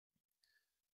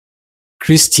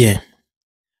Christian,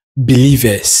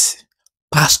 believers,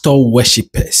 pastor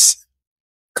worshippers,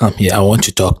 come here. I want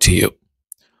to talk to you.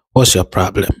 What's your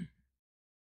problem?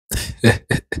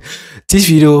 This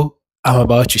video I'm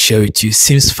about to share with you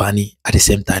seems funny, at the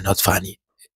same time not funny.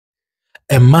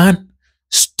 A man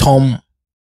stormed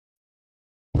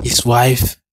his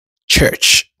wife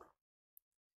church.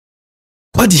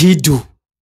 What did he do?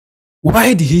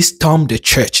 Why did he storm the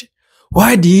church?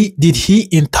 Why did he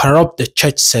interrupt the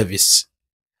church service?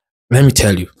 Let me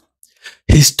tell you.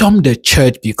 He stormed the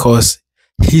church because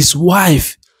his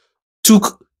wife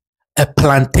took a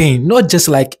plantain, not just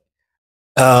like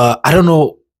I don't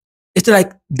know, it's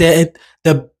like the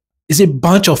is a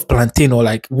bunch of plantain, or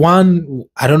like one,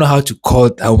 I don't know how to call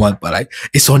that one, but like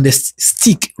it's on the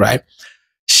stick, right?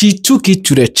 She took it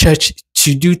to the church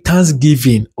to do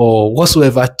thanksgiving or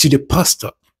whatsoever to the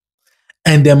pastor,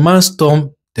 and the man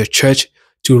stormed the church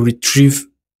to retrieve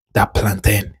that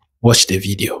plantain. Watch the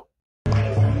video.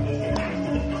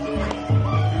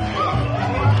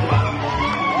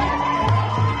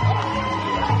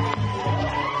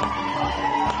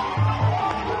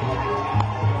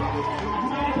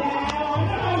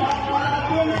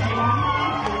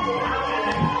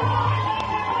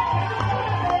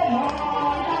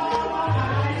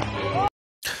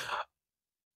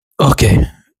 Okay,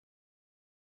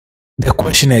 the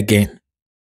question again.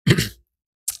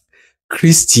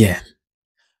 Christian,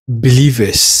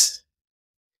 believers,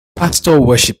 pastor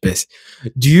worshippers,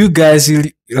 do you guys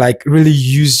really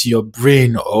use your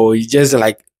brain, or you just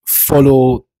like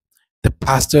follow the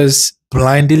pastors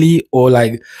blindly, or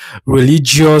like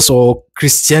religious or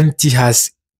Christianity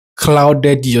has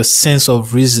clouded your sense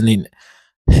of reasoning?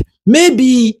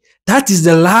 Maybe that is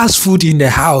the last food in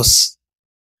the house.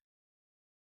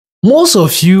 Most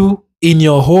of you in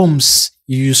your homes,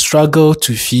 you struggle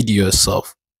to feed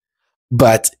yourself,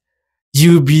 but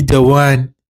you'll be the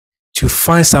one to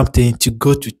find something to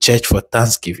go to church for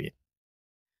Thanksgiving.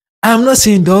 I'm not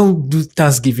saying don't do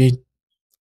Thanksgiving.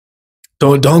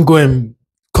 Don't go and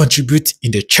contribute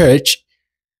in the church,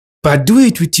 but do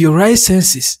it with your right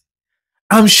senses.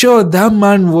 I'm sure that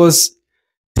man was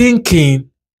thinking,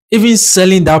 even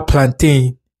selling that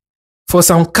plantain for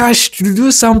some cash to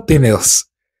do something else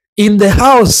in the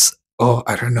house. Oh,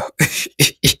 I don't know.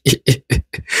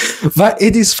 But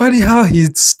it is funny how he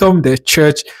stormed the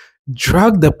church,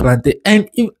 dragged the plantain, and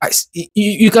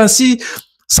you can see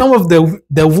some of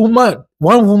the woman.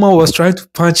 One woman was trying to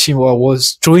punch him or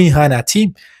was throwing hand at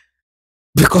him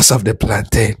because of the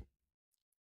plantain.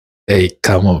 Hey,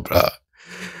 come on, bro.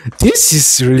 This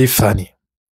is really funny,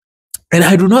 and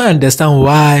I do not understand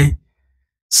why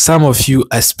some of you,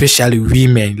 especially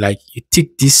women, like you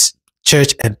take this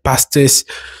church and pastors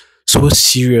so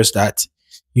serious that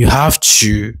you have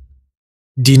to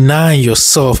deny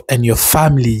yourself and your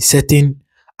family certain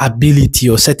ability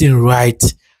or certain right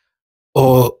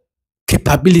or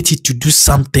capability to do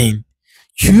something.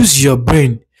 Use your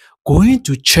brain. Going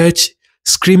to church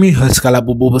screaming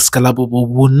skalabobo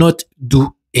will not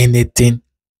do anything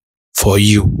for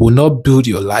you, will not build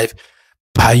your life.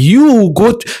 But you will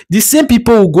go to, the same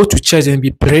people will go to church and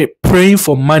be praying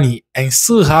for money and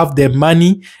still have the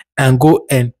money and go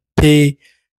and pay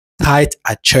tithe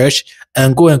at church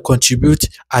and go and contribute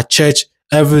at church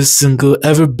every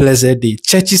blessed day.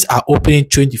 Churches are opening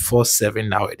 24/7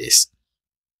 nowadays.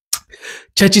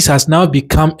 Churches has now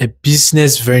become a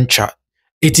business venture.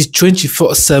 It is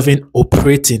 24/7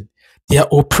 operating. They are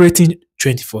operating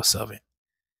 24/7.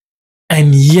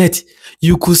 And yet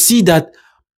you could see that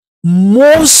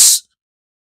most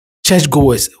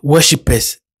churchgoers,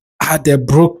 worshippers are the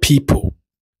broke people.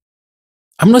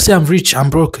 I'm not saying I'm rich, I'm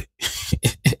broke.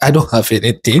 I don't have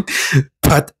anything,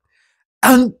 but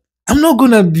I'm not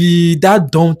gonna be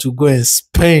that dumb to go and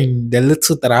spend the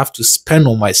little that I have to spend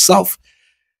on myself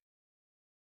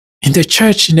in the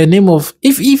church in the name of,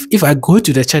 if I go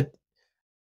to the church,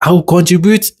 I will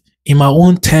contribute in my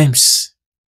own terms.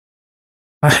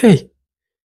 But hey,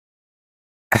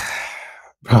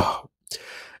 bro,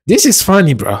 this is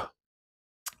funny, bro.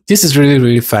 This is really,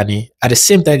 really funny. At the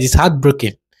same time, it's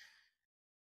heartbreaking.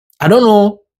 I don't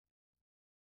know.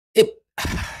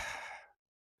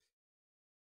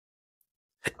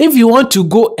 If you want to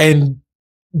go and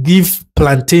give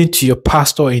plantain to your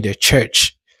pastor in the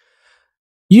church,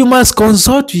 you must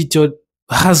consult with your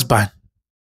husband.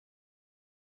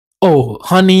 Oh,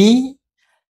 honey,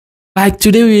 like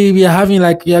today we are having,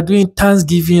 like, we are doing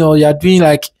Thanksgiving, or you are doing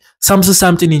like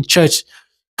something in church.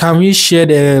 Can we share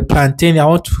the plantain? I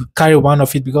want to carry one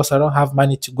of it because I don't have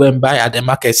money to go and buy at the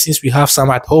market since we have some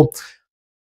at home.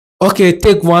 Okay,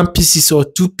 take one piece or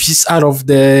two pieces out of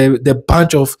the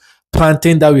bunch of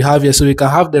plantain that we have here so we can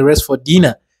have the rest for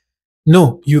dinner.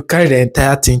 No, you carry the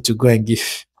entire thing to go and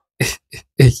give.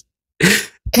 Hey,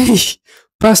 hey,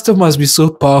 pastor must be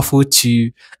so powerful to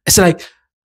you. It's like,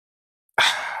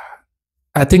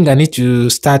 I think I need to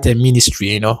start a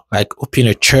ministry, like open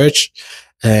a church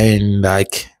and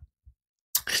like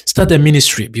start a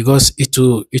ministry because it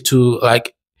will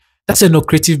like that's a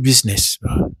lucrative business.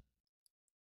 Bro.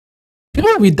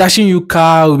 People will be dashing you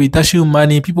car, will be dashing you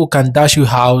money, people can dash you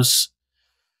house.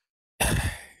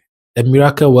 The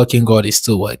miracle working God is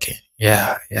still working.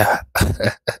 Yeah, yeah.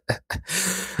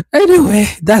 Anyway,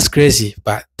 that's crazy,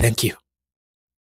 but thank you.